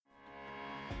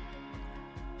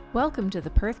Welcome to the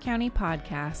Perth County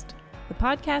Podcast, the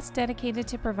podcast dedicated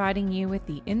to providing you with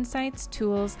the insights,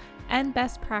 tools, and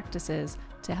best practices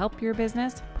to help your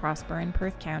business prosper in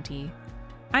Perth County.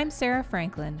 I'm Sarah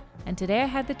Franklin, and today I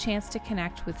had the chance to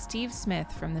connect with Steve Smith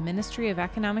from the Ministry of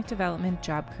Economic Development,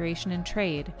 Job Creation and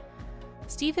Trade.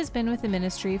 Steve has been with the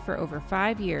ministry for over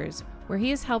 5 years, where he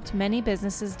has helped many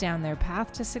businesses down their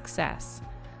path to success.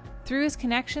 Through his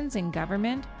connections in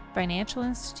government, financial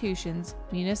institutions,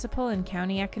 municipal and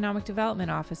county economic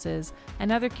development offices, and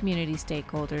other community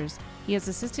stakeholders, he has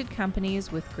assisted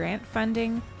companies with grant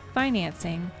funding,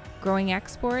 financing, growing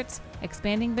exports,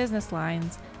 expanding business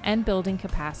lines, and building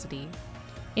capacity.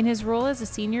 In his role as a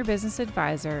senior business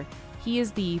advisor, he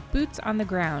is the boots on the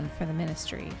ground for the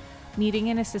ministry,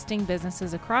 meeting and assisting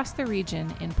businesses across the region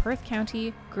in Perth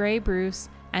County, Grey Bruce,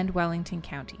 and Wellington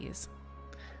counties.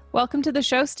 Welcome to the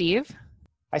show, Steve.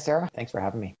 Hi, Sarah. Thanks for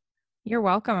having me. You're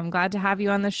welcome. I'm glad to have you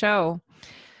on the show.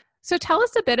 So tell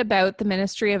us a bit about the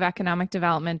Ministry of Economic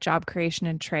Development, Job Creation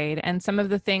and Trade, and some of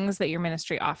the things that your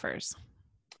ministry offers.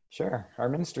 Sure. Our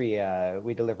ministry,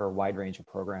 we deliver a wide range of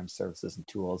programs, services, and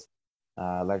tools,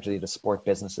 largely to support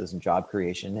businesses and job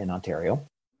creation in Ontario.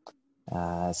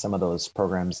 Some of those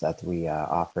programs that we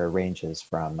offer ranges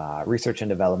from research and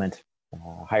development,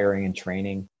 hiring and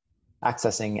training,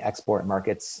 accessing export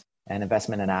markets, and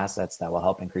investment in assets that will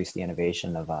help increase the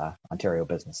innovation of Ontario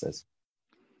businesses.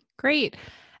 Great.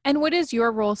 And what is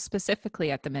your role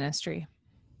specifically at the ministry?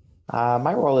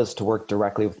 My role is to work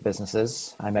directly with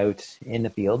businesses. I'm out in the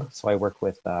field, so I work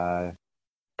with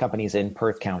companies in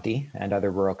Perth County and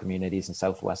other rural communities in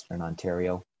southwestern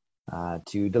Ontario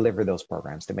to deliver those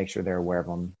programs, to make sure they're aware of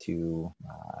them, to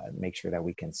make sure that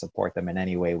we can support them in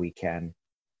any way we can,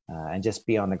 and just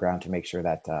be on the ground to make sure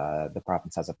that the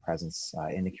province has a presence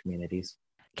in the communities.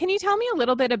 Can you tell me a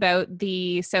little bit about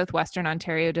the Southwestern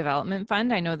Ontario Development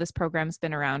Fund? I know this program's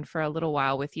been around for a little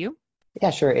while with you. Yeah,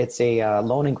 sure. It's a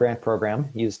loan and grant program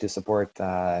used to support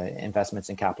investments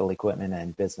in capital equipment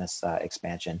and business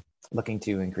expansion, looking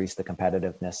to increase the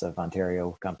competitiveness of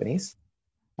Ontario companies.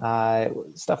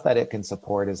 Stuff that it can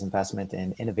support is investment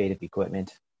in innovative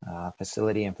equipment,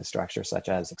 facility infrastructure such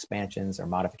as expansions or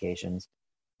modifications,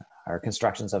 or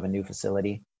constructions of a new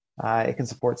facility. It can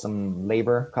support some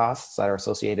labor costs that are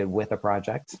associated with a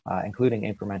project, including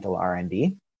incremental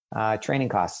R&D, training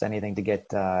costs, anything to get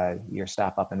your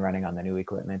staff up and running on the new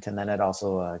equipment. And then it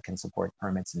also can support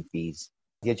permits and fees.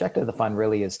 The objective of the fund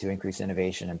really is to increase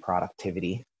innovation and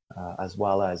productivity, as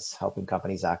well as helping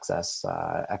companies access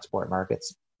export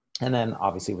markets. And then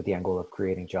obviously with the end goal of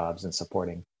creating jobs and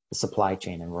supporting the supply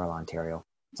chain in rural Ontario.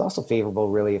 It's also favorable,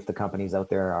 really, if the companies out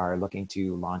there are looking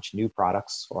to launch new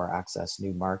products or access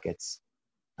new markets.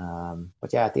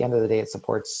 But yeah, at the end of the day, it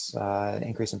supports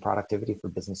increase in productivity for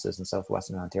businesses in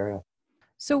southwestern Ontario.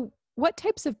 So what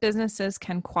types of businesses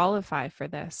can qualify for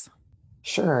this?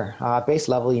 Sure. Base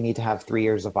level, you need to have 3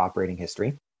 years of operating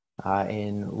history.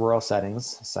 In rural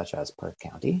settings, such as Perth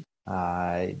County,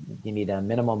 you need a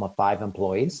minimum of 5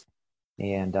 employees.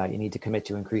 And you need to commit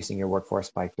to increasing your workforce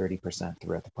by 30%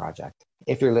 throughout the project.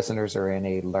 If your listeners are in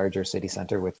a larger city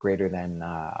center with greater than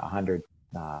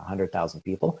 100,000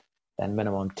 people, then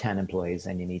minimum 10 employees,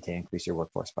 and you need to increase your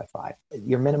workforce by 5.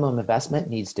 Your minimum investment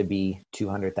needs to be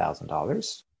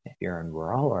 $200,000 if you're in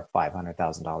rural, or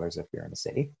 $500,000 if you're in a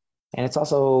city. And it's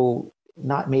also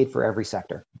not made for every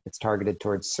sector. It's targeted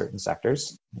towards certain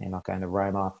sectors, and I'll kind of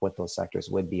rhyme off what those sectors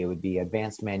would be. It would be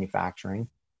advanced manufacturing.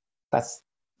 That's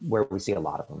where we see a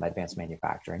lot of them, advanced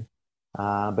manufacturing.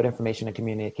 But information and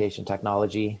communication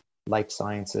technology, life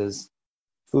sciences,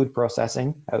 food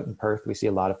processing. Out in Perth, we see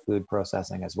a lot of food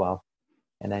processing as well.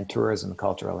 And then tourism,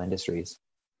 cultural industries.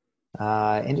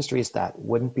 Industries that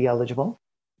wouldn't be eligible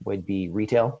would be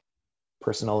retail,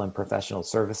 personal and professional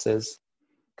services,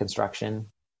 construction,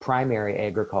 primary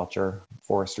agriculture,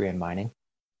 forestry and mining,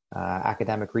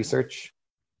 academic research,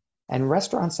 and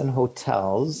restaurants and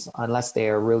hotels, unless they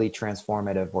are really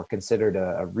transformative or considered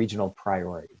a regional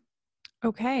priority.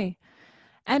 Okay.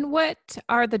 And what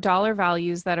are the dollar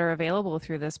values that are available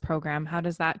through this program? How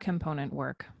does that component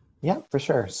work? Yeah, for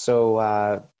sure.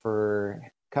 So for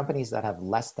companies that have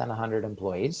less than 100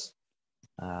 employees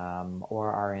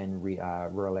or are in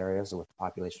rural areas with a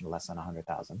population of less than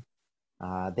 100,000,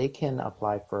 they can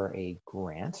apply for a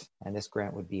grant. And this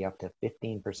grant would be up to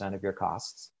 15% of your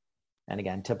costs. And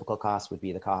again, typical cost would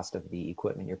be the cost of the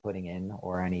equipment you're putting in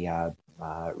or any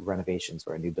renovations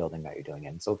or a new building that you're doing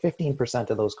in. So 15%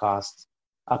 of those costs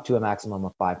up to a maximum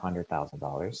of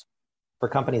 $500,000. For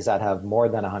companies that have more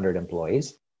than 100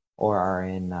 employees or are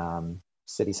in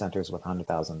city centers with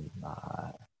 100,000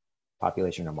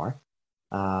 population or more,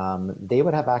 they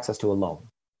would have access to a loan.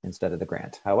 instead of the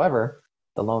grant. However,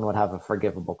 the loan would have a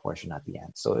forgivable portion at the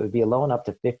end. So it would be a loan up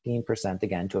to 15%,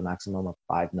 again, to a maximum of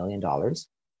 $5 million,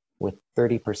 with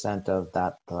 30% of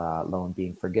that loan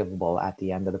being forgivable at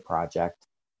the end of the project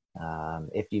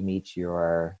if you meet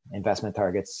your investment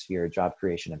targets, your job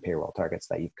creation and payroll targets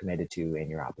that you've committed to in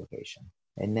your application.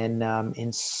 And then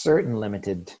in certain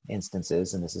limited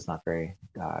instances, and this is not very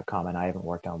common, I haven't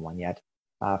worked on one yet,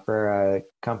 for a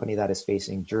company that is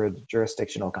facing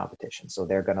jurisdictional competition. So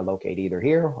they're going to locate either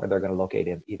here or they're going to locate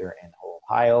either in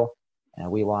Ohio, and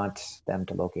we want them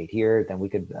to locate here, then we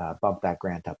could bump that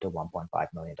grant up to $1.5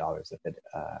 million if it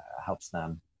helps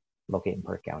them locate in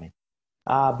Perth County.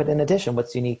 But in addition,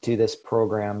 what's unique to this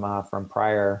program from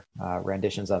prior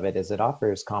renditions of it is it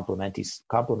offers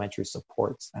complementary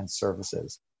supports and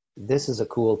services. This is a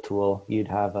cool tool. You'd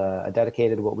have a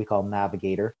dedicated, what we call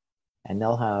navigator, and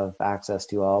they'll have access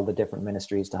to all the different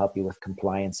ministries to help you with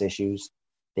compliance issues.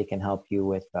 They can help you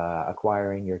with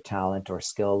acquiring your talent or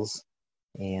skills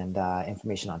and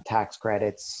information on tax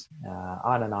credits,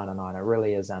 on and on and on. It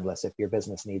really is endless. If your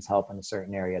business needs help in a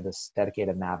certain area, this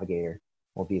dedicated navigator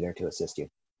will be there to assist you.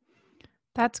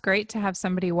 That's great to have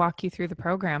somebody walk you through the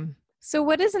program. So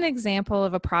what is an example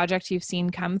of a project you've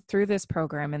seen come through this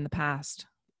program in the past?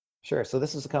 Sure. So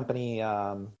this is a company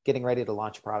getting ready to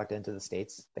launch a product into the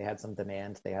States. They had some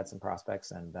demand, they had some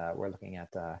prospects, and we're looking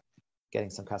at getting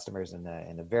some customers in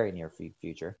the very near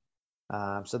future.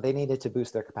 So they needed to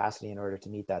boost their capacity in order to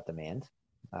meet that demand.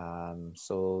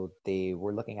 So they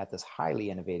were looking at this highly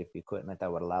innovative equipment that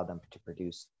would allow them to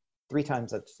produce 3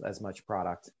 times as much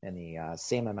product in the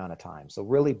same amount of time. So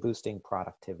really boosting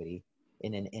productivity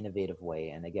in an innovative way.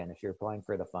 And again, if you're applying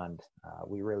for the fund,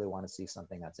 we really want to see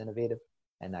something that's innovative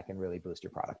and that can really boost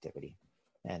your productivity.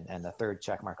 And the third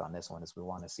check mark on this one is we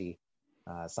want to see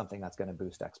something that's going to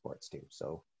boost exports too.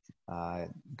 So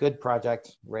good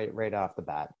project right off the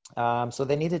bat. So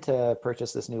they needed to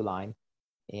purchase this new line,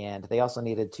 and they also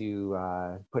needed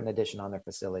to put an addition on their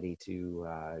facility to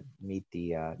meet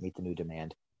the new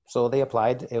demand. So they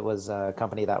applied. It was a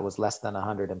company that was less than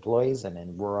 100 employees and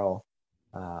in rural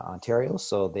Ontario.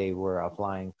 So they were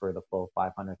applying for the full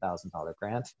 $500,000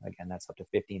 grant. Again, that's up to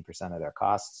 15% of their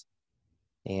costs.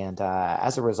 And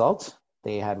as a result,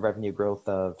 they had revenue growth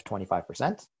of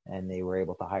 25%, and they were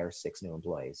able to hire 6 new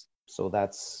employees. So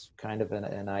that's kind of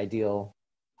an ideal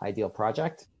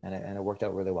project, and it worked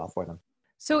out really well for them.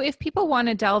 So if people want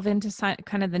to delve into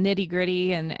kind of the nitty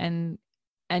gritty and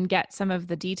get some of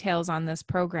the details on this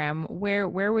program, where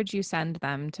would you send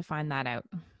them to find that out?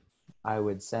 I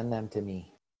would send them to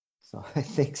me. So I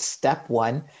think step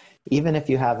one, even if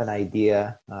you have an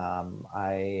idea,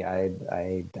 I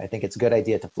think it's a good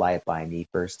idea to fly it by me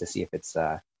first to see if it's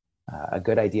a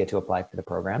good idea to apply for the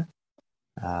program.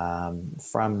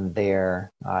 From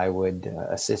there, I would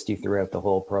assist you throughout the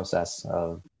whole process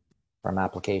from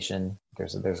application.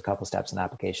 There's a couple steps in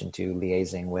application to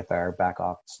liaising with our back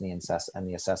office and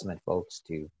the assessment folks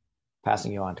to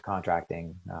passing you on to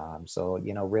contracting. So,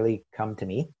 really come to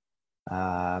me.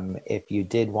 If you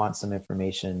did want some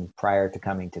information prior to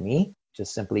coming to me,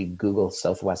 just simply Google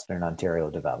Southwestern Ontario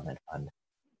Development Fund,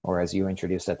 or as you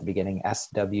introduced at the beginning,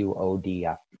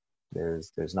 SWODF.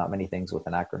 There's not many things with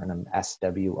an acronym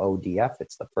SWODF.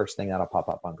 It's the first thing that'll pop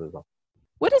up on Google.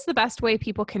 What is the best way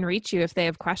people can reach you if they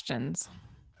have questions?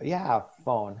 Yeah,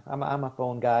 phone. I'm a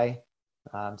phone guy.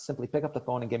 Simply pick up the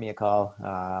phone and give me a call.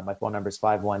 My phone number is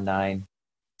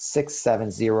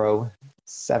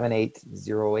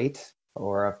 519-670-7808.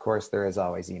 Or, of course, there is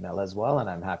always email as well, and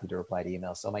I'm happy to reply to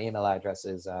email. So my email address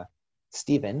is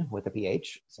Stephen with a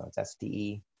PH. So it's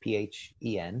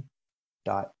STEPHEN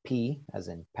 .P as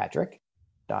in Patrick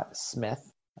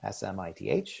 .Smith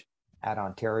SMITH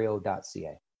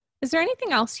 @ontario.ca. Is there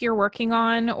anything else you're working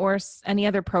on or any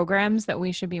other programs that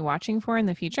we should be watching for in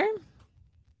the future?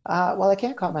 Well, I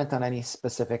can't comment on any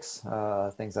specifics,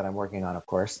 things that I'm working on, of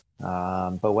course.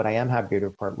 But what I am happy to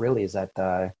report really is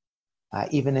that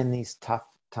even in these tough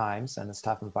times and this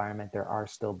tough environment, there are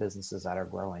still businesses that are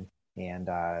growing and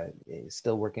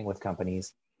still working with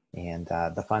companies, and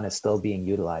the fund is still being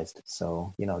utilized.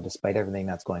 So, despite everything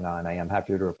that's going on, I am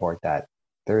happy to report that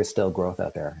there is still growth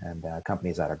out there and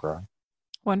companies that are growing.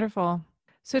 Wonderful.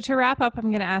 So to wrap up,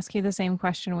 I'm going to ask you the same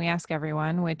question we ask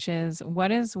everyone, which is,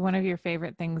 what is one of your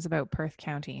favorite things about Perth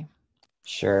County?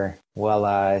 Sure.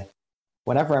 Well,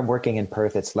 whenever I'm working in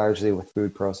Perth, it's largely with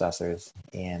food processors,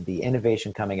 and the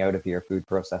innovation coming out of your food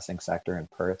processing sector in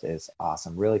Perth is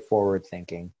awesome, really forward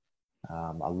thinking,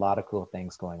 a lot of cool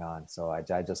things going on. So I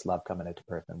just love coming out to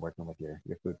Perth and working with your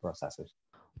food processors.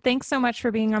 Thanks so much for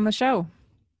being on the show.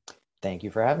 Thank you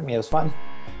for having me. It was fun.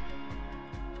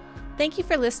 Thank you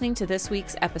for listening to this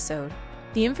week's episode.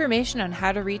 The information on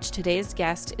how to reach today's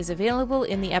guest is available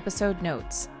in the episode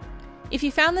notes. If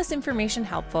you found this information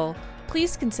helpful,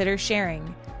 please consider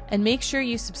sharing, and make sure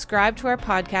you subscribe to our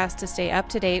podcast to stay up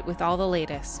to date with all the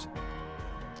latest.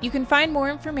 You can find more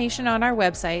information on our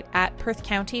website at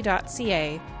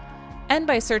perthcounty.ca and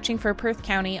by searching for Perth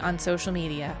County on social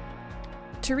media.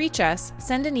 To reach us,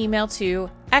 send an email to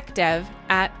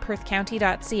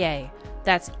ecdev@perthcounty.ca.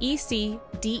 That's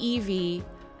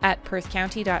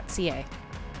ECDEV@perthcounty.ca.